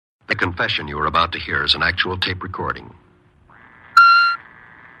confession you are about to hear is an actual tape recording.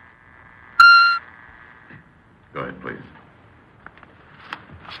 Go ahead, please.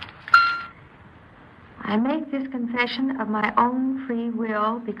 I make this confession of my own free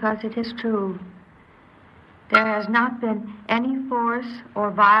will because it is true. There has not been any force or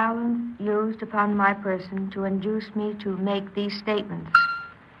violence used upon my person to induce me to make these statements.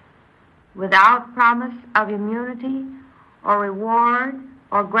 Without promise of immunity or reward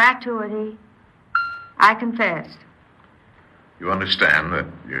or gratuity, I confess. You understand that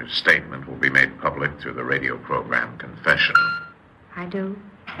your statement will be made public through the radio program Confession. I do.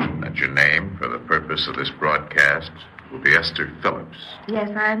 That your name, for the purpose of this broadcast, will be Esther Phillips. Yes,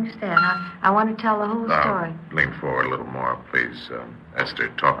 I understand. I want to tell the whole story. Lean forward a little more, please. Esther,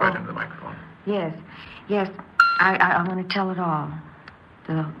 talk right into the microphone. Yes. I want to tell it all.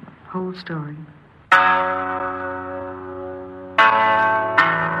 The whole story.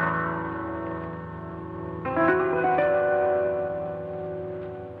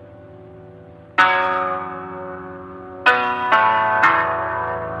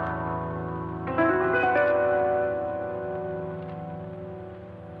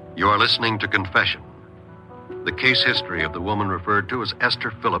 You are listening to Confession. The case history of the woman referred to as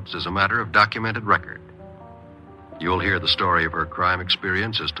Esther Phillips is a matter of documented record. You'll hear the story of her crime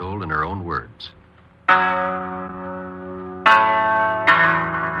experience as told in her own words. All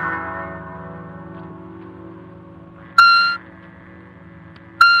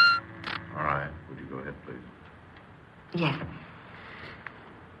right. Would you go ahead, please? Yes.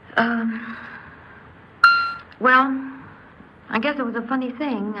 Well, I guess it was a funny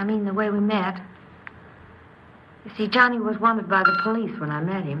thing. I mean, the way we met. You see, Johnny was wanted by the police when I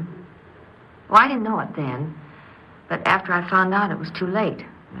met him. Well, I didn't know it then. But after I found out, it was too late.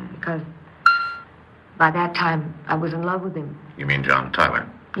 Because by that time, I was in love with him. You mean John Tyler?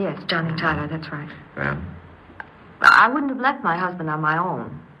 Yes, Johnny Tyler, that's right. Then? Well, I wouldn't have left my husband on my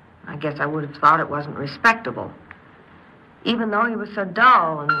own. I guess I would have thought it wasn't respectable. Even though he was so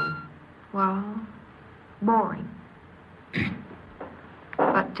dull and, well, boring.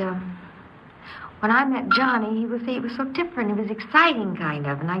 But when I met Johnny, he was so different. He was exciting, kind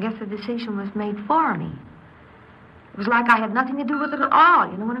of, and I guess the decision was made for me. It was like I had nothing to do with it at all,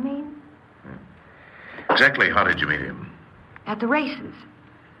 you know what I mean? Exactly how did you meet him? At the races.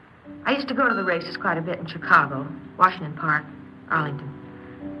 I used to go to the races quite a bit in Chicago, Washington Park, Arlington.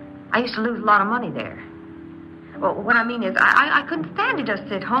 I used to lose a lot of money there. Well, what I mean is, I couldn't stand to just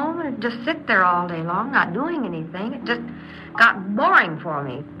sit home and just sit there all day long, not doing anything. It just got boring for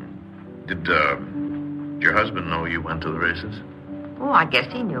me. Did your husband know you went to the races? Oh, I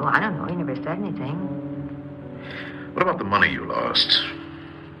guess he knew. I don't know. He never said anything. What about the money you lost?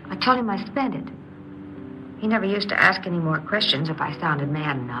 I told him I spent it. He never used to ask any more questions if I sounded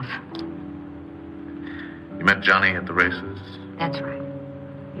mad enough. You met Johnny at the races? That's right.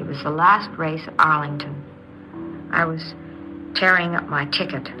 It was the last race at Arlington. I was tearing up my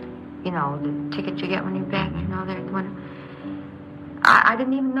ticket. You know, the ticket you get when you bet, you know, there's one. I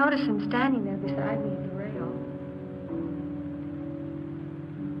didn't even notice him standing there beside me at the rail.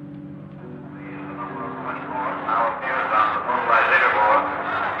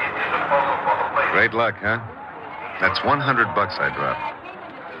 Great luck, huh? That's $100 I dropped.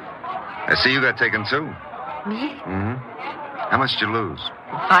 I see you got taken too. Me? Mm-hmm. How much did you lose?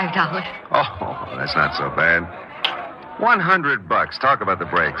 $5. Oh, that's not so bad. $100. Talk about the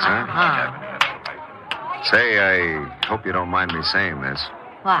breaks, huh? Uh-huh. Say, I hope you don't mind me saying this.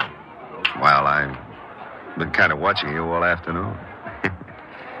 What? Well, I've been kind of watching you all afternoon.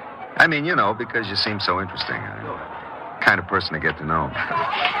 I mean, you know, because you seem so interesting. Kind of person to get to know.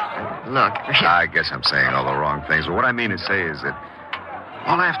 Look. I guess I'm saying all the wrong things, but what I mean to say is that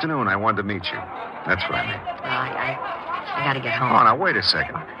all afternoon I wanted to meet you. That's what I mean. Well, I gotta get home. Oh, now, wait a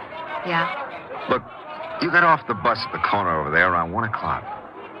second. Yeah? Look, you got off the bus at the corner over there around 1 o'clock.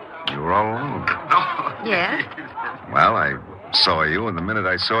 You were all alone. Yes? Well, I saw you, and the minute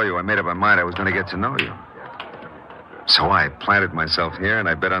I saw you, I made up my mind I was going to get to know you. So I planted myself here, and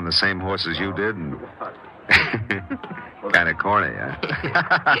I bet on the same horse as you did, and... Kind of corny,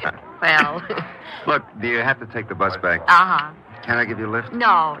 huh? Well... Look, do you have to take the bus back? Uh-huh. Can I give you a lift? No,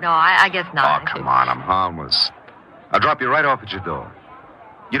 I guess not. Oh, come on, I'm harmless. I'll drop you right off at your door.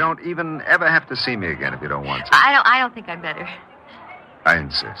 You don't even ever have to see me again if you don't want to. I don't think I'd better. I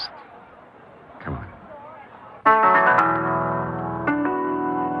insist. Come on.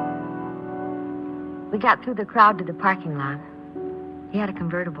 We got through the crowd to the parking lot. He had a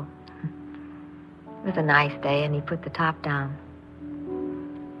convertible. It was a nice day, and he put the top down.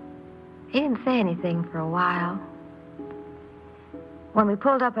 He didn't say anything for a while. When we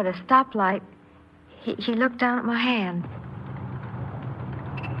pulled up at a stoplight, he looked down at my hand.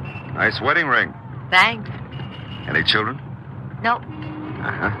 Nice wedding ring. Thanks. Any children? Nope.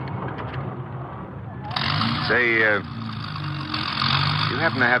 Uh-huh. Say, you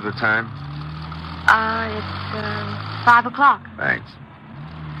happen to have the time? It's 5 o'clock. Thanks.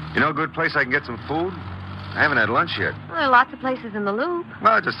 You know a good place I can get some food? I haven't had lunch yet. Well, there are lots of places in the Loop.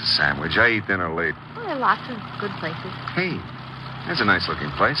 Well, just a sandwich. I eat dinner late. Well, there are lots of good places. Hey, that's a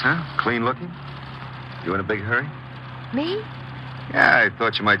nice-looking place, huh? Clean-looking. You in a big hurry? Me? Yeah, I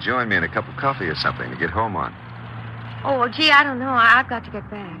thought you might join me in a cup of coffee or something to get home on. Oh, well, gee, I don't know. I've got to get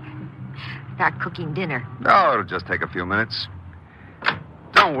back. Start cooking dinner. No, it'll just take a few minutes.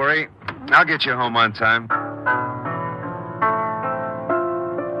 Don't worry. I'll get you home on time.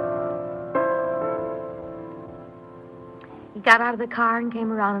 He got out of the car and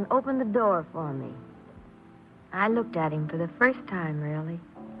came around and opened the door for me. I looked at him for the first time, really.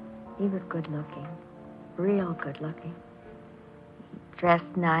 He was good-looking. Real good-looking. He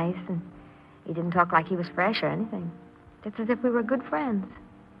dressed nice, and he didn't talk like he was fresh or anything. Just as if we were good friends.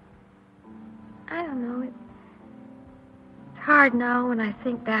 I don't know. It's hard now when I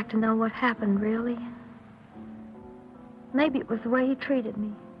think back to know what happened, really. Maybe it was the way he treated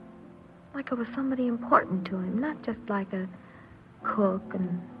me. Like I was somebody important to him, not just like a cook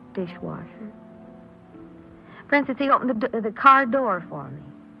and dishwasher. For instance, he opened the car door for me.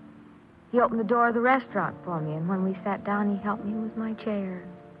 He opened the door of the restaurant for me, and when we sat down, he helped me with my chair.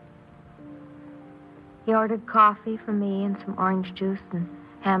 He ordered coffee for me and some orange juice and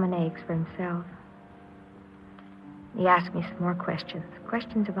ham and eggs for himself. He asked me some more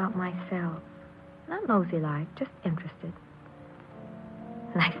questions about myself. Not nosy-like, just interested.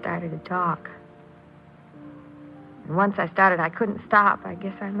 And I started to talk. And once I started, I couldn't stop. I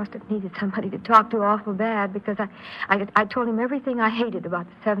guess I must have needed somebody to talk to awful bad, because I told him everything I hated about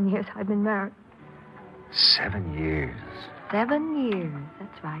the 7 years I'd been married. 7 years. 7 years,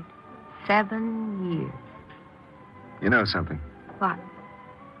 that's right. 7 years. You know something? What?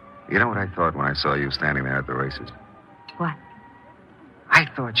 You know what I thought when I saw you standing there at the races? What? I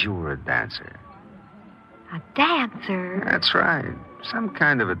thought you were a dancer. A dancer? That's right. Some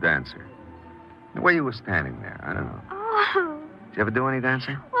kind of a dancer. The way you were standing there, I don't know. Oh. Did you ever do any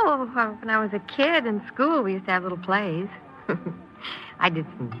dancing? Oh, when I was a kid in school, we used to have little plays. I did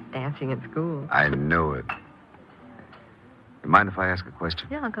some dancing at school. I knew it. You mind if I ask a question?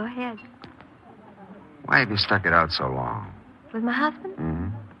 Yeah, go ahead. Why have you stuck it out so long? With my husband? Mm-hmm.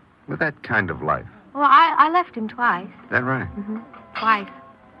 With that kind of life. Well, I left him twice. Is that right? Mm-hmm. Twice.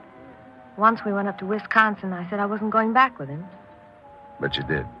 Once we went up to Wisconsin. I said I wasn't going back with him. But you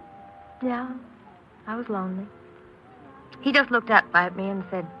did. Yeah, I was lonely. He just looked up at me and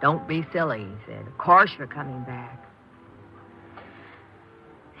said, "Don't be silly," he said. "Of course you're coming back."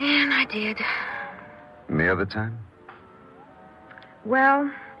 And I did. And the other time?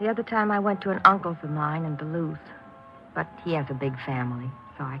 Well, the other time I went to an uncle's of mine in Duluth. But he has a big family,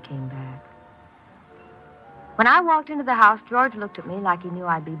 so I came back. When I walked into the house, George looked at me like he knew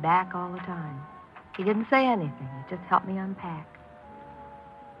I'd be back all the time. He didn't say anything. He just helped me unpack.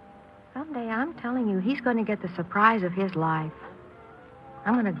 Someday, I'm telling you, he's going to get the surprise of his life.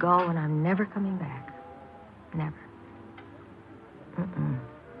 I'm going to go, and I'm never coming back. Never. Mm-mm.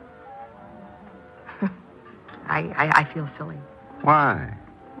 I feel silly. Why?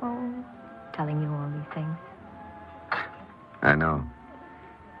 Oh, telling you all these things. I know.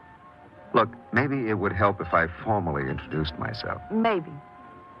 Look, maybe it would help if I formally introduced myself. Maybe.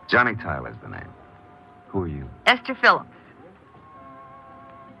 Johnny Tyler's the name. Who are you? Esther Phillips.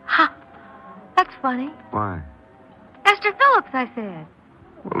 Ha! That's funny. Why? Esther Phillips, I said.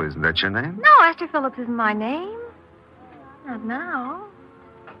 Well, isn't that your name? No, Esther Phillips isn't my name. Not now.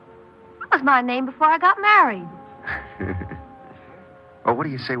 That was my name before I got married. Oh, what do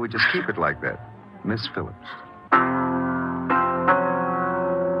you say we just keep it like that? Miss Phillips.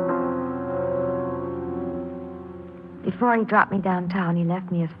 Before he dropped me downtown, he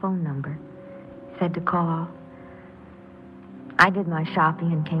left me his phone number. He said to call. I did my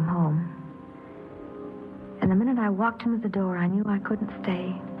shopping and came home. And the minute I walked into the door, I knew I couldn't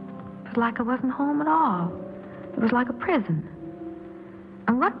stay. It was like I wasn't home at all. It was like a prison.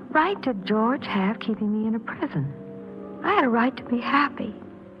 And what right did George have keeping me in a prison? I had a right to be happy,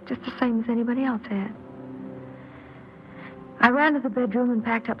 just the same as anybody else had. I ran to the bedroom and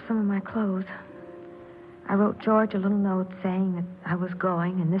packed up some of my clothes. I wrote George a little note saying that I was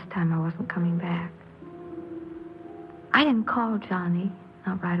going, and this time I wasn't coming back. I didn't call Johnny,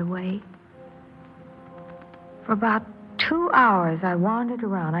 not right away. For about 2 hours, I wandered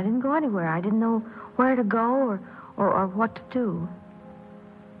around. I didn't go anywhere. I didn't know where to go or what to do.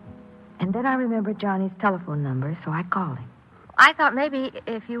 And then I remembered Johnny's telephone number, so I called him. I thought maybe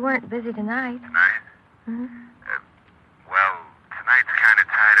if you weren't busy tonight. Tonight? Mm-hmm. Well, tonight's kind of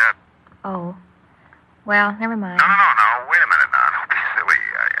tied up. Oh. Well, never mind. No. Wait a minute now. Don't be silly.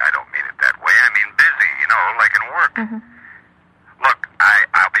 I don't mean it that way. I mean busy, like in work. Mm-hmm. Look,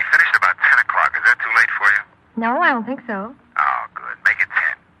 I'll be finished about 10 o'clock. Is that too late for you? No, I don't think so. Oh, good. Make it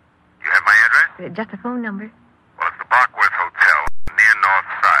 10. You have my address? Just a phone number. Well, it's the Barkworth Hotel near North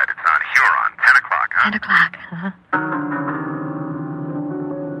Side. It's on Huron. 10 o'clock, huh? 10 o'clock. Uh-huh.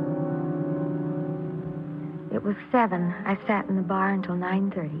 It was 7. I sat in the bar until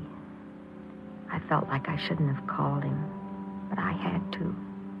 9:30. I felt like I shouldn't have called him, but I had to.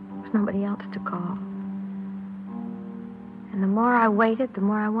 There was nobody else to call. And the more I waited, the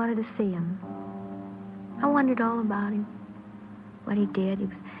more I wanted to see him. I wondered all about him, what he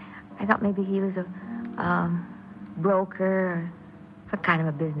did. I thought maybe he was a broker or some kind of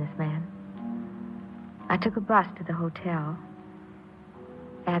a businessman. I took a bus to the hotel.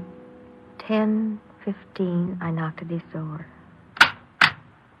 At 10:15, I knocked at his door.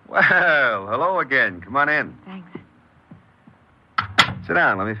 Well, hello again. Come on in. Thanks. Sit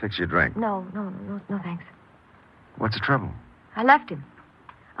down. Let me fix your drink. No, thanks. What's the trouble? I left him.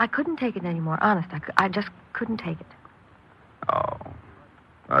 I couldn't take it anymore. Honest, I just couldn't take it. Oh.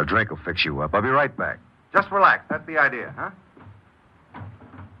 A drink will fix you up. I'll be right back. Just relax. That's the idea, huh?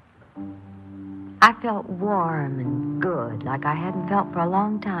 I felt warm and good, like I hadn't felt for a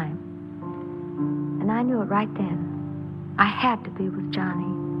long time. And I knew it right then. I had to be with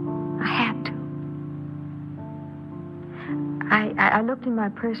Johnny. I had to. I looked in my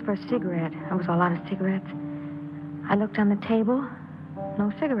purse for a cigarette. There was a lot of cigarettes. I looked on the table.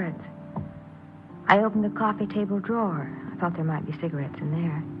 No cigarettes. I opened the coffee table drawer. I thought there might be cigarettes in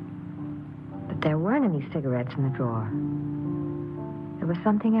there. But there weren't any cigarettes in the drawer. There was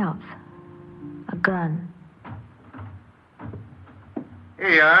something else. A gun. Here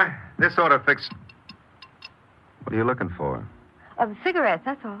you are. This ought to fix... What are you looking for? Cigarettes,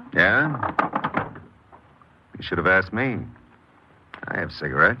 that's all. Yeah? You should have asked me. I have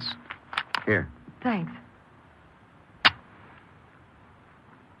cigarettes. Here. Thanks.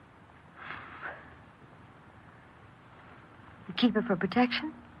 You keep it for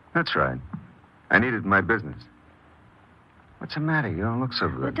protection? That's right. I need it in my business. What's the matter? You don't look so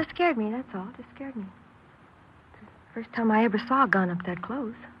Well, it good. just scared me, that's all. It just scared me. It's the first time I ever saw a gun up that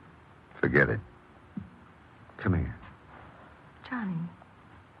close. Forget it. Come here. Johnny.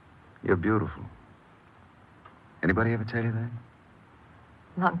 You're beautiful. Anybody ever tell you that?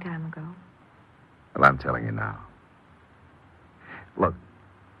 A long time ago. Well, I'm telling you now. Look,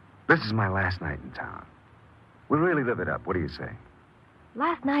 this is my last night in town. We'll really live it up. What do you say?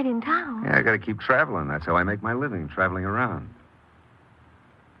 Last night in town? Yeah, I got to keep traveling. That's how I make my living, traveling around.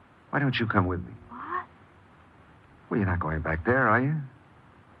 Why don't you come with me? What? Well, you're not going back there, are you?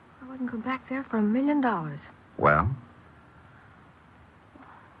 I wouldn't go back there for $1 million. Well?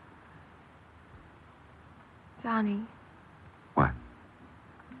 Johnny. What?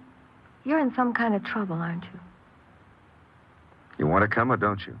 You're in some kind of trouble, aren't you? You want to come or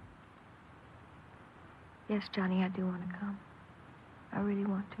don't you? Yes, Johnny, I do want to come. I really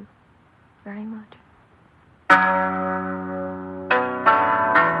want to. Very much.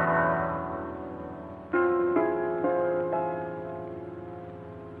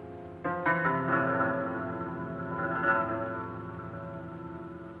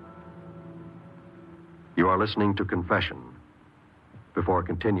 You are listening to Confession. Before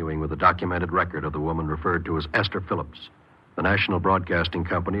continuing with the documented record of the woman referred to as Esther Phillips, the National Broadcasting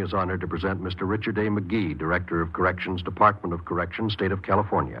Company is honored to present Mr. Richard A. McGee, Director of Corrections, Department of Corrections, State of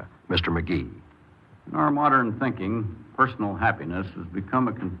California. Mr. McGee. In our modern thinking, personal happiness has become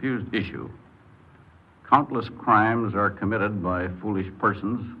a confused issue. Countless crimes are committed by foolish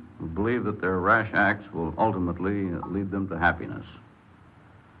persons who believe that their rash acts will ultimately lead them to happiness.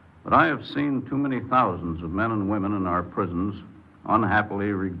 But I have seen too many thousands of men and women in our prisons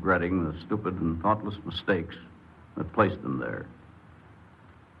unhappily regretting the stupid and thoughtless mistakes that placed them there.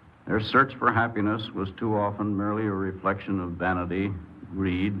 Their search for happiness was too often merely a reflection of vanity,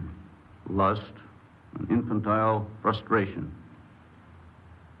 greed, lust, and infantile frustration.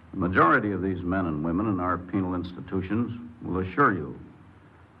 The majority of these men and women in our penal institutions will assure you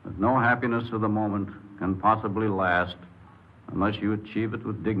that no happiness of the moment can possibly last unless you achieve it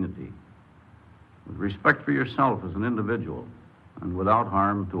with dignity, with respect for yourself as an individual, and without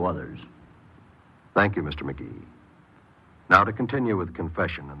harm to others. Thank you, Mr. McGee. Now to continue with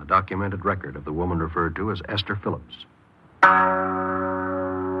Confession and the documented record of the woman referred to as Esther Phillips.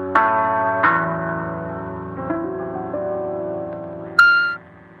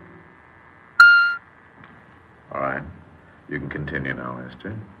 You can continue now,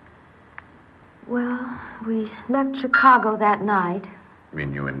 Esther. Well, we left Chicago that night. You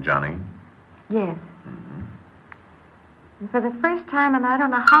mean you and Johnny? Yes. And for the first time in I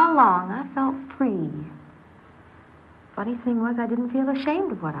don't know how long, I felt free. Funny thing was, I didn't feel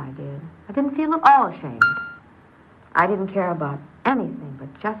ashamed of what I did. I didn't feel at all ashamed. I didn't care about anything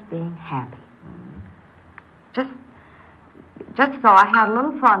but just being happy. Just so I had a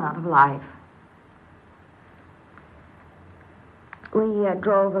little fun out of life. We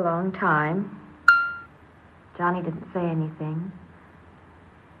drove a long time. Johnny didn't say anything.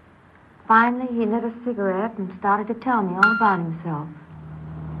 Finally, he lit a cigarette and started to tell me all about himself.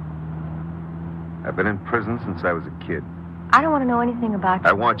 I've been in prison since I was a kid. I don't want to know anything about you.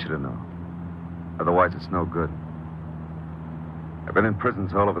 I want you to know. Otherwise, it's no good. I've been in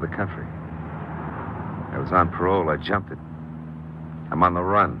prisons all over the country. I was on parole. I jumped it. I'm on the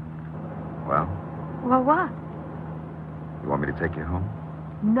run. Well? Well, what? You want me to take you home?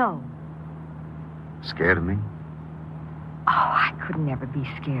 No. Scared of me? Oh, I could never be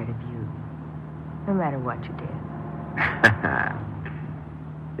scared of you. No matter what you did.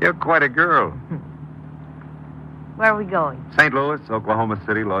 You're quite a girl. Where are we going? St. Louis, Oklahoma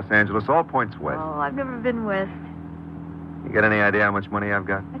City, Los Angeles, all points west. Oh, I've never been west. You got any idea how much money I've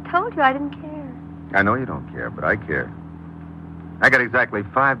got? I told you I didn't care. I know you don't care, but I care. I got exactly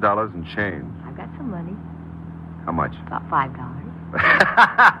 $5 in change. I've got some money. How much? About $5.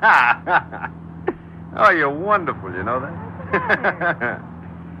 Oh, you're wonderful, you know that?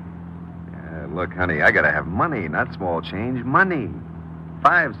 Look, honey, I gotta have money, not small change. Money.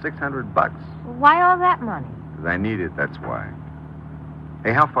 $500-600. Well, why all that money? Because I need it, that's why.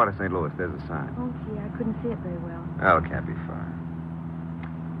 Hey, how far to St. Louis? There's a sign. Oh, gee, I couldn't see it very well. Oh, it can't be far.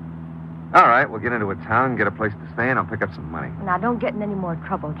 All right, we'll get into a town, get a place to stay, and I'll pick up some money. Now, don't get in any more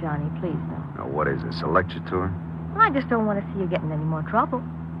trouble, Johnny, please, no. Now, what is this, a lecture tour? Well, I just don't want to see you get in any more trouble.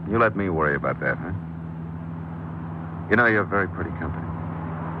 You let me worry about that, huh? You know, you're very pretty company.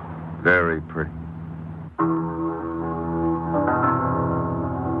 Very pretty.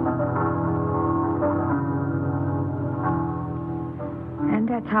 And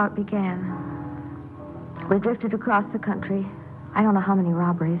that's how it began. We drifted across the country. I don't know how many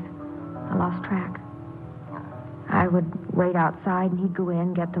robberies. I lost track. I would wait outside, and he'd go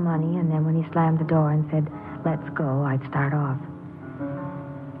in, get the money, and then when he slammed the door and said, "Let's go," I'd start off.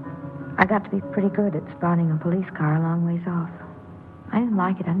 I got to be pretty good at spotting a police car a long ways off. I didn't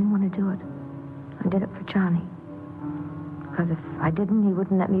like it. I didn't want to do it. I did it for Johnny. Because if I didn't, he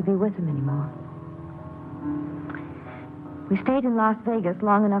wouldn't let me be with him anymore. We stayed in Las Vegas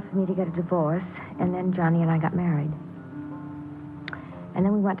long enough for me to get a divorce, and then Johnny and I got married. And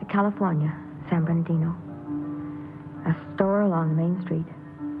then we went to California, San Bernardino. A store along the main street.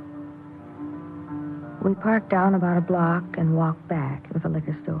 We parked down about a block and walked back. It was a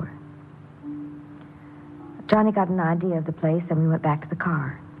liquor store. Johnny got an idea of the place, and we went back to the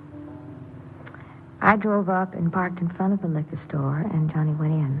car. I drove up and parked in front of the liquor store, and Johnny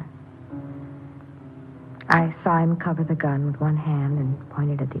went in. I saw him cover the gun with one hand and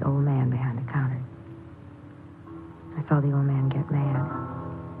pointed at the old man behind the counter. I saw the old man get mad.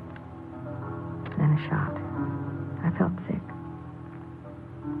 Then a shot. I felt sick.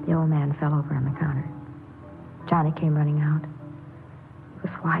 The old man fell over on the counter. Johnny came running out. He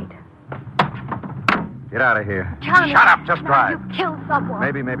was white. Get out of here. Johnny! Shut up, just drive. You killed someone.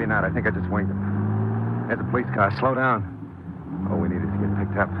 Maybe, maybe not. I think I just winged him. There's a police car. Slow down. All we need is to get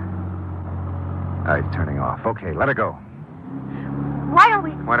picked up. He's turning off. Okay, let her go. Why don't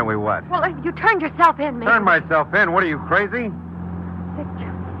we... Why don't we what? Well, you turned yourself in, maybe. Turn myself in? What are you, crazy?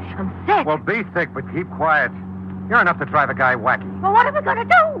 I'm sick. Well, be sick, but keep quiet. You're enough to drive a guy wacky. Well, what are we going to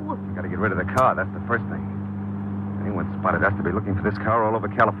do? We gotta get rid of the car. That's the first thing. Anyone spotted us to be looking for this car all over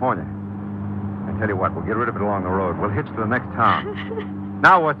California. I tell you what, we'll get rid of it along the road. We'll hitch to the next town.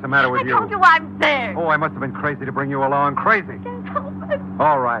 Now what's the matter with you? I told you I'm sick. Oh, I must have been crazy to bring you along. Crazy. Can't help it.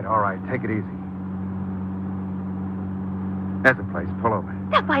 All right. Take it easy. There's a place. Pull over.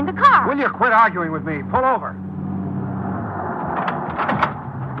 They'll find the car. Will you quit arguing with me? Pull over.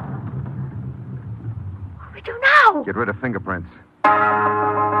 What do we do now? Get rid of fingerprints.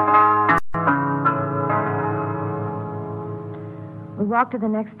 We walked to the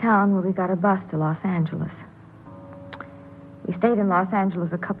next town where we got a bus to Los Angeles. We stayed in Los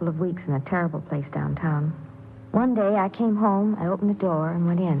Angeles a couple of weeks in a terrible place downtown. One day I came home, I opened the door and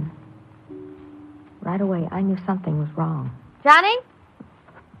went in. Right away, I knew something was wrong. Johnny?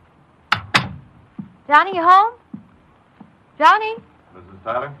 Johnny, you home? Johnny? Mrs.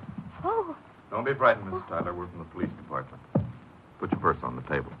 Tyler? Oh. Don't be frightened, Mrs. Tyler. We're from the police department. Put your purse on the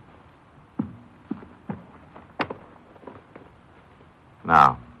table.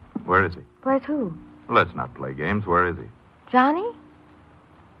 Now, where is he? Where's who? Let's not play games. Where is he? Johnny?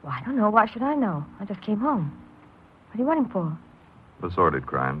 Well, I don't know. Why should I know? I just came home. What do you want him for? Assorted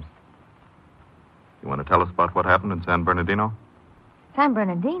crimes. You want to tell us about what happened in San Bernardino? San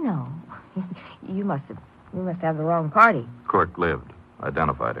Bernardino? You must have the wrong party. Court lived.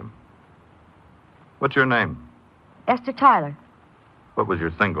 Identified him. What's your name? Esther Tyler. What was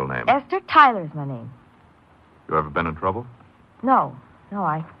your single name? Esther Tyler's my name. You ever been in trouble? No,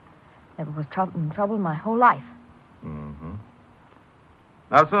 I never was in trouble in my whole life. Mm-hmm.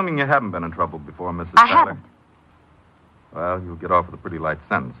 Now, assuming you haven't been in trouble before, Mrs. I Tyler. haven't. Well, you'll get off with a pretty light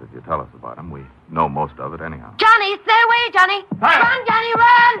sentence if you tell us about him. We know most of it anyhow. Johnny, stay away, Johnny! Tyler! Run, Johnny,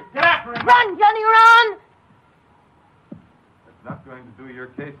 run! Get after him! Run, Johnny, run! It's not going to do your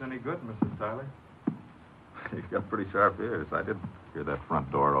case any good, Mrs. Tyler. You've got pretty sharp ears. I did hear that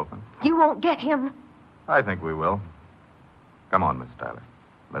front door open. You won't get him. I think we will. Come on, Miss Tyler.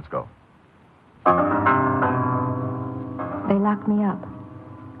 Let's go. They locked me up.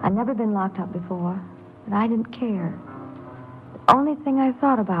 I'd never been locked up before, but I didn't care. The only thing I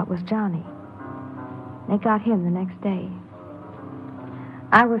thought about was Johnny. They got him the next day.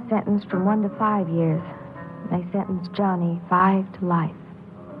 I was sentenced from 1 to 5 years. They sentenced Johnny 5 to life.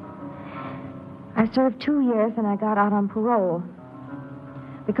 I served 2 years and I got out on parole.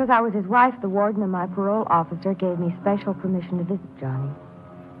 Because I was his wife, the warden and my parole officer gave me special permission to visit Johnny.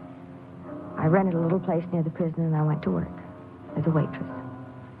 I rented a little place near the prison and I went to work as a waitress.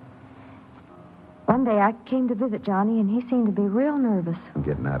 One day I came to visit Johnny and he seemed to be real nervous. I'm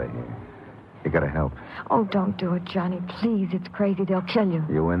getting out of here. You gotta help. Oh, don't do it, Johnny. Please, it's crazy. They'll kill you.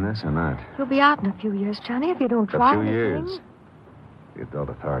 You in this or not? You'll be out in a few years, Johnny, if you don't try A few anything. years. The adult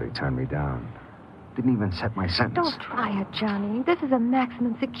authority turned me down. Didn't even set my sentence. Don't try it, Johnny. This is a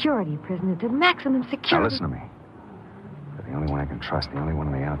maximum security prison. It's a maximum security. Now, listen to me. You're the only one I can trust, the only one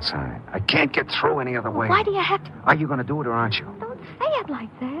on the outside. I can't get through any other way. Why do you have to... Are you going to do it or aren't you? Don't say it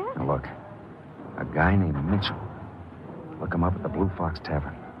like that. Now, look. A guy named Mitchell. Look him up at the Blue Fox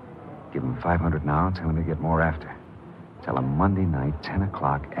Tavern. Give him $500 now and tell him to get more after. Tell him Monday night, 10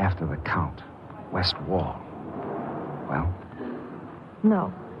 o'clock, after the count. West Wall. Well?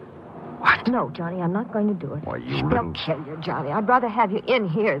 No. What? No, Johnny, I'm not going to do it. Why, you They'll little... kill you, Johnny. I'd rather have you in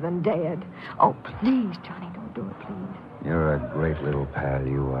here than dead. Oh, please, Johnny, don't do it, please. You're a great little pal,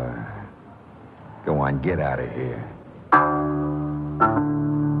 you are. Go on, get out of here.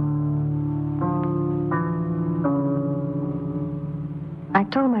 I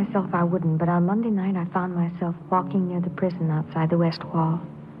told myself I wouldn't, but on Monday night I found myself walking near the prison outside the West Wall.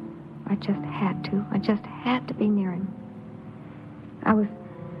 I just had to. I just had to be near him. I was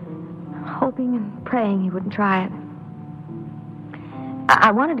hoping and praying he wouldn't try it.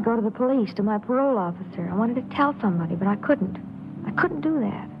 I wanted to go to the police, to my parole officer. I wanted to tell somebody, but I couldn't. I couldn't do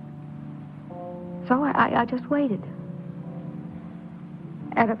that. So I just waited.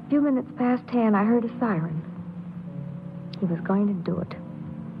 At a few minutes past 10, I heard a siren. He was going to do it.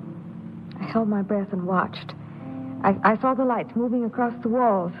 I held my breath and watched. I saw the lights moving across the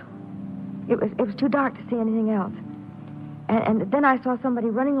walls. It was too dark to see anything else. And then I saw somebody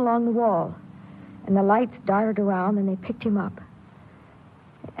running along the wall. And the lights darted around and they picked him up.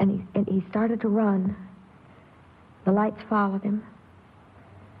 And he started to run. The lights followed him.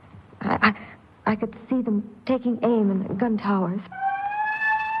 I could see them taking aim in the gun towers.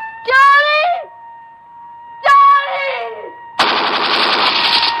 Johnny! Johnny!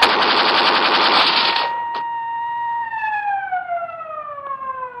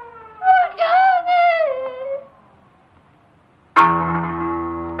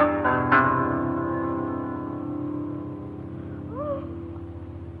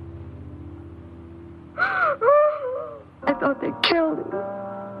 I thought they killed him.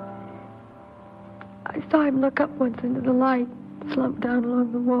 I saw him look up once into the light, slump down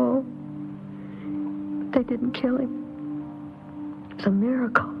along the wall. But they didn't kill him. It's a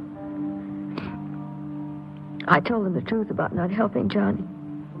miracle. I told them the truth about not helping Johnny.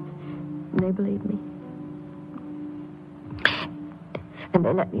 And they believed me. And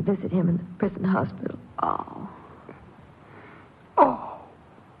they let me visit him in the prison hospital. Oh.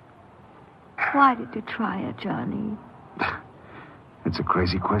 Why did you try it, Johnny? It's a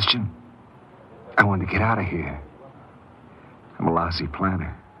crazy question. I want to get out of here. I'm a lousy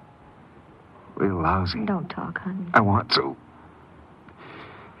planner. Real lousy. Don't talk, honey. I want to.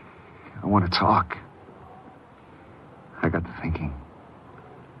 I want to talk. I got to thinking.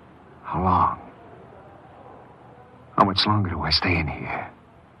 How long? How much longer do I stay in here?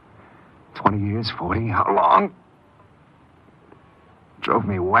 20 years, 40? How long? Drove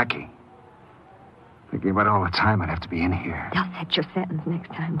me wacky. Thinking about all the time I'd have to be in here. They'll set your sentence next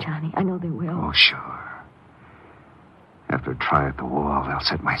time, Johnny. I know they will. Oh, sure. After a try at the wall, they'll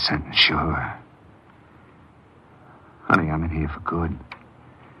set my sentence, sure. Honey, I'm in here for good.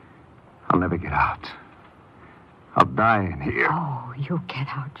 I'll never get out. I'll die in here. Oh, you'll get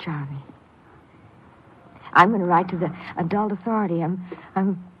out, Johnny. I'm going to write to the adult authority. I'm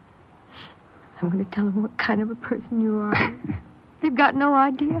going to tell them what kind of a person you are. They've got no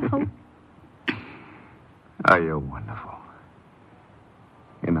idea how... Oh, you're wonderful.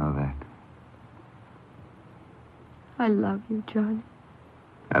 You know that. I love you, Johnny.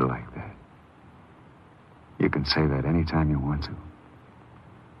 I like that. You can say that anytime you want to.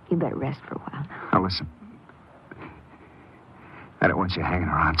 You better rest for a while now. Now, listen. I don't want you hanging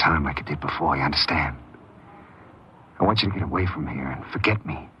around town like you did before, you understand? I want you to get away from here and forget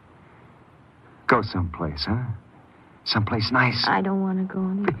me. Go someplace, huh? Someplace nice. I don't want to go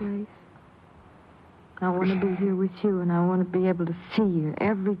anyplace. I want to be here with you, and I want to be able to see you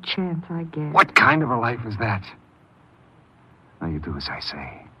every chance I get. What kind of a life is that? Now, you do as I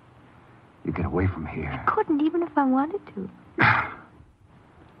say. You get away from here. I couldn't, even if I wanted to.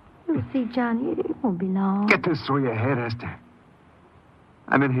 You'll see, Johnny, it won't be long. Get this through your head, Esther.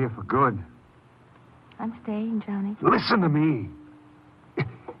 I'm in here for good. I'm staying, Johnny. Listen to me.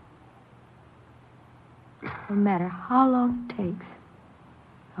 No matter how long it takes,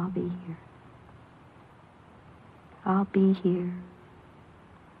 I'll be here. I'll be here.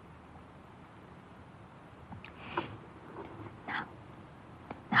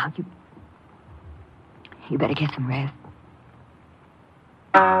 Now, you better get some rest.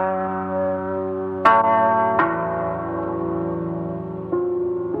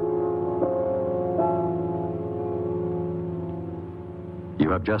 You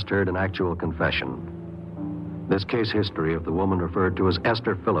have just heard an actual confession. This case history of the woman referred to as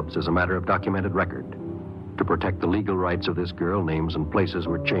Esther Phillips is a matter of documented record. To protect the legal rights of this girl, names and places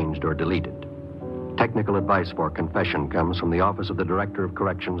were changed or deleted. Technical advice for confession comes from the Office of the Director of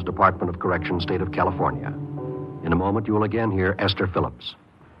Corrections, Department of Corrections, State of California. In a moment, you will again hear Esther Phillips.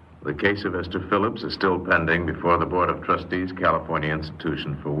 The case of Esther Phillips is still pending before the Board of Trustees, California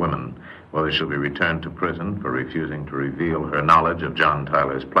Institution for Women. Whether she'll be returned to prison for refusing to reveal her knowledge of John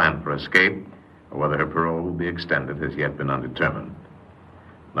Tyler's plan for escape, or whether her parole will be extended has yet been undetermined.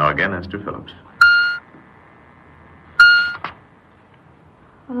 Now again, Esther Phillips.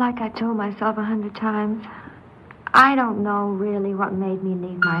 Well, like I told myself 100 times, I don't know really what made me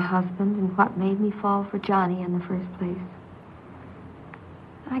leave my husband and what made me fall for Johnny in the first place.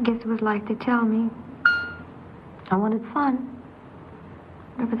 I guess it was like they tell me. I wanted fun,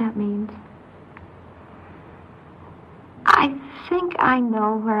 whatever that means. I think I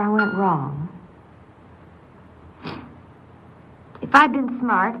know where I went wrong. If I'd been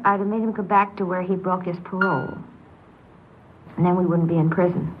smart, I'd have made him go back to where he broke his parole. And then we wouldn't be in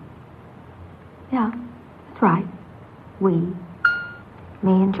prison. Yeah, that's right. We. Me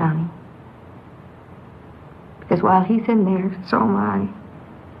and Johnny. Because while he's in there, so am I.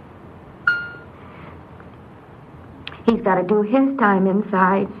 He's got to do his time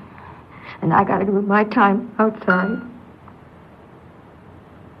inside, and I got to do my time outside.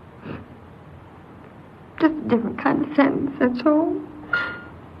 Just a different kind of sentence, that's all.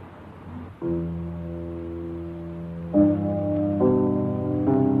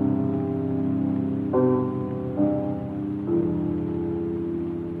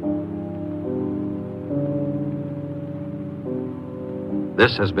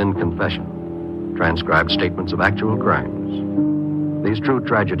 This has been Confession, transcribed statements of actual crimes. These true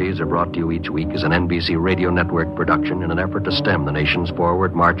tragedies are brought to you each week as an NBC Radio Network production in an effort to stem the nation's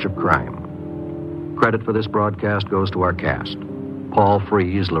forward march of crime. Credit for this broadcast goes to our cast: Paul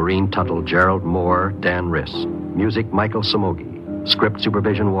Frees, Lorene Tuttle, Gerald Moore, Dan Riss. Music, Michael Samogi. Script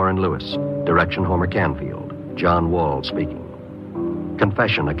supervision, Warren Lewis. Direction, Homer Canfield. John Wall speaking.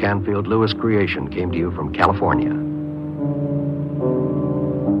 Confession, a Canfield Lewis creation, came to you from California.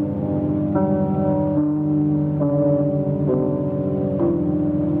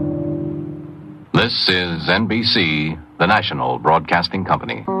 This is NBC, the national broadcasting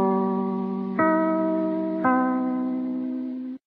company.